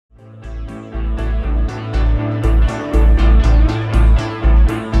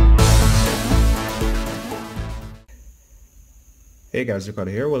Hey guys,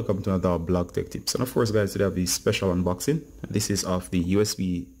 Ricardo here. Welcome to another blog tech tips. And of course guys, today I have the special unboxing. This is of the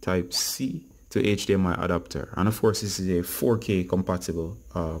USB Type C to HDMI adapter. And of course this is a 4K compatible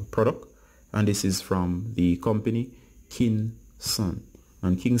product. And this is from the company Kinsound.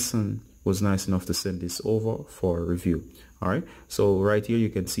 And Kinsound was nice enough to send this over for review. Alright, so right here you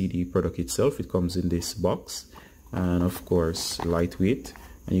can see the product itself. It comes in this box. And of course lightweight.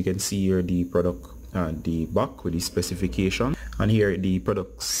 And you can see here the product the back with the specification, and here the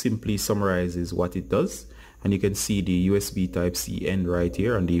product simply summarizes what it does. And you can see the USB Type C end right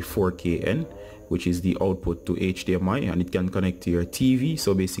here and the 4K end, which is the output to HDMI, and it can connect to your TV.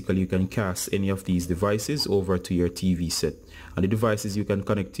 So basically you can cast any of these devices over to your TV set, and the devices you can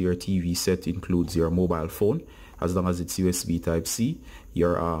connect to your TV set includes your mobile phone, as long as it's USB Type C,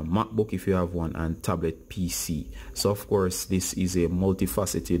 your MacBook if you have one, and tablet PC. So of course this is a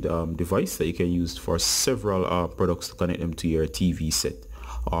multifaceted device that you can use for several products to connect them to your TV set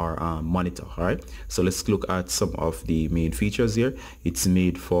or monitor. Alright, so let's look at some of the main features here. It's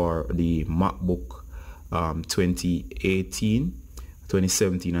made for the MacBook 2018,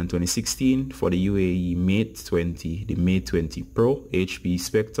 2017 and 2016, for the UAE Mate 20, the Mate 20 Pro, HP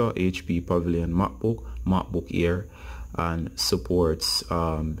Spectre, HP Pavilion MacBook, MacBook Air, and supports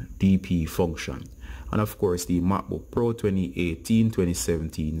DP function. And of course the MacBook Pro 2018,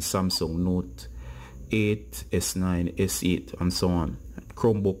 2017, Samsung Note 8, S9, S8, and so on.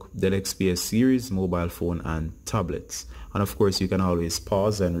 Chromebook, Dell XPS series, mobile phone, and tablets. And of course you can always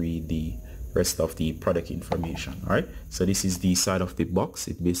pause and read the rest of the product information. Alright, so this is the side of the box.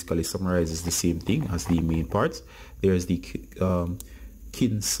 It basically summarizes the same thing as the main parts. There's the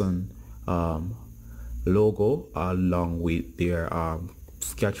Kinsound logo along with their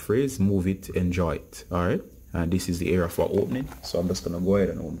catchphrase, move it, enjoy it. Alright, and this is the area for opening, so I'm just gonna go ahead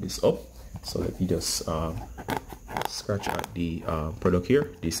and open this up. So let me just scratch at the product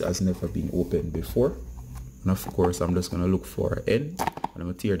here. This has never been opened before, and of course I'm just gonna look for an end, and I'm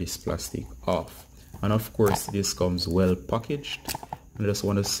gonna tear this plastic off. And of course this comes well packaged. I just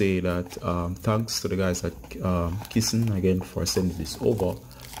want to say that thanks to the guys at Kinsound again for sending this over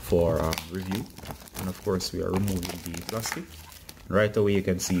for review. And of course we are removing the plastic. Right away you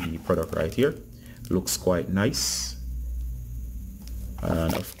can see the product right here. Looks quite nice.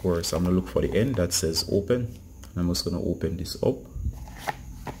 And of course I'm gonna look for the end that says open. I'm just gonna open this up.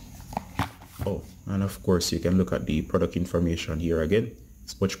 Oh, and of course you can look at the product information here again.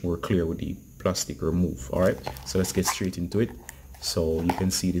 It's much more clear with the plastic removed. Alright, so let's get straight into it. So you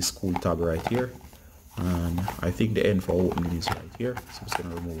can see this cool tab right here, and I think the end for opening is right here, so I'm just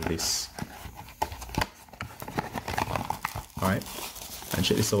gonna remove this. Alright, and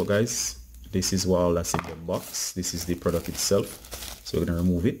check this out guys. This is what all that's in the box. This is the product itself, so we're gonna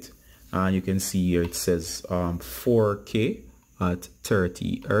remove it. And you can see here it says 4K at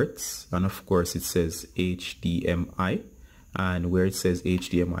 30 Hertz, and of course it says HDMI, and where it says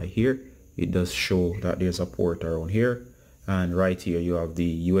HDMI here, it does show that there's a port around here, and right here you have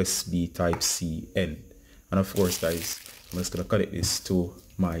the USB Type C end. And of course guys, I'm just gonna connect this to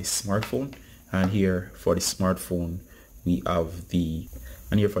my smartphone, and here for the smartphone we have the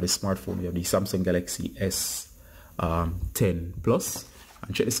Samsung Galaxy S10 Plus.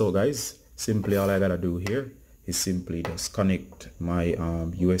 And check this out guys, simply all I gotta do here is simply just connect my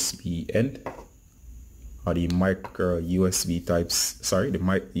USB end, or the USB Type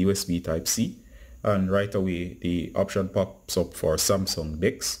C, and right away the option pops up for Samsung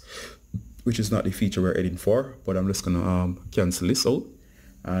DeX, which is not the feature we're heading for, but I'm just gonna cancel this out.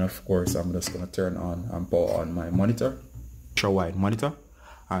 And of course I'm just gonna turn on and power on my monitor, ultra wide monitor.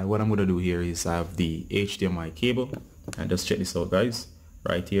 And what I'm gonna do here is I have the HDMI cable, and just check this out guys,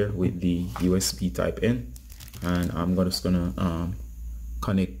 right here with the USB type in, and I'm just gonna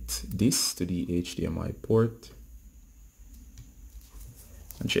connect this to the HDMI port,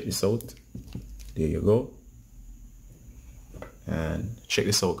 and check this out. There you go. And check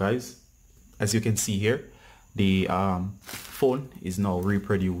this out guys, as you can see here, the phone is now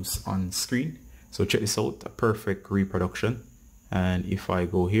reproduced on screen. So check this out, a perfect reproduction. And if I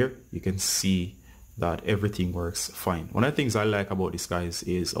go here, you can see that everything works fine. One of the things I like about this guys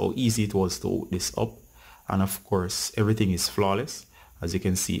is how easy it was to open this up, and of course everything is flawless. As you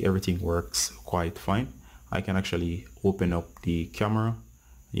can see, everything works quite fine. I can actually open up the camera.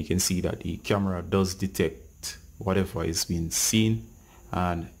 You can see that the camera does detect whatever is being seen,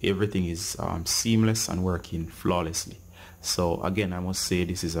 and everything is seamless and working flawlessly. So again, I must say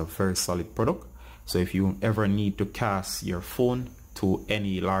this is a very solid product. So if you ever need to cast your phone to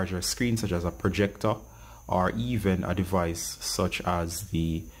any larger screen, such as a projector or even a device such as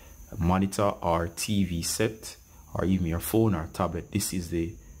the monitor or TV set or even your phone or tablet, this is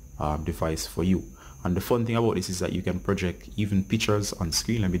the device for you. And the fun thing about this is that you can project even pictures on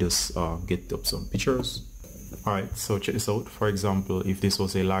screen. Let me just get up some pictures. Alright, so check this out. For example, if this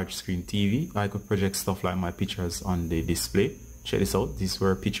was a large screen TV, I could project stuff like my pictures on the display. Check this out. These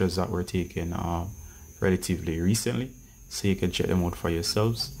were pictures that were taken relatively recently, so you can check them out for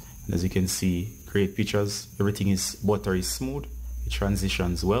yourselves. And as you can see, great pictures. Everything is buttery smooth. It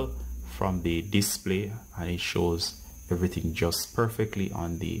transitions well from the display and it shows everything just perfectly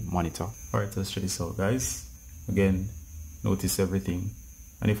on the monitor. Alright, let's check this out, guys. Again, notice everything.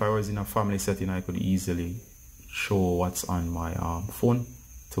 And if I was in a family setting, I could easily show what's on my phone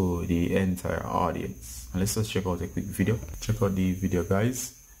to the entire audience. And let's just check out a quick video. Check out the video,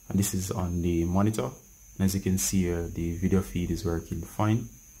 guys. And this is on the monitor. And as you can see here, the video feed is working fine.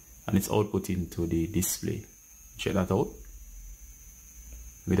 And it's outputting to the display. Check that out.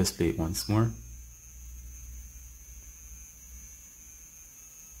 Let me just play it once more.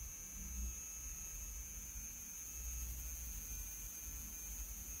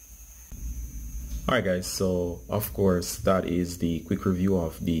 Alright guys, so of course that is the quick review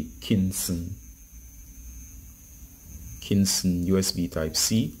of the Kinsound USB Type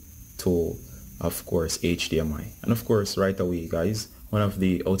C to, of course, HDMI. And of course, right away guys, one of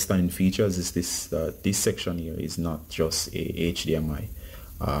the outstanding features is this, this section here is not just a HDMI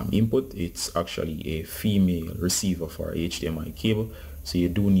input, it's actually a female receiver for HDMI cable. So you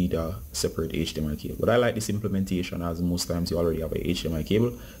do need a separate HDMI cable. But I like this implementation, as most times you already have a HDMI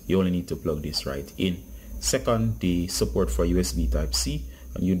cable. You only need to plug this right in. Second, the support for USB Type C,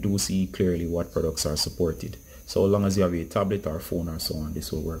 and you do see clearly what products are supported. So as long as you have a tablet or phone or so on,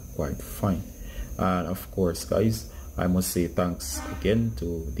 this will work quite fine. And of course guys, I must say thanks again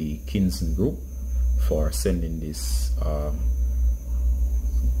to the Kinsound group for sending this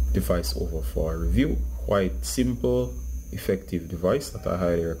device over for review. Quite simple, effective device that I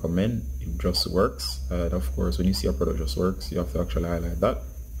highly recommend. It just works. And of course, when you see a product just works, you have to actually highlight that,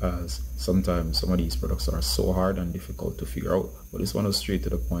 as sometimes some of these products are so hard and difficult to figure out. But this one was straight to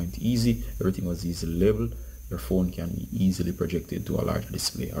the point, easy. Everything was easily labeled. Your phone can be easily projected to a large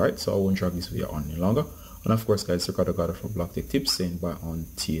display. Alright, so I won't drag this video on any longer. And of course guys, Ricardo got it from Black Tech Tips, saying bye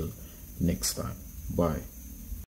until next time. Bye.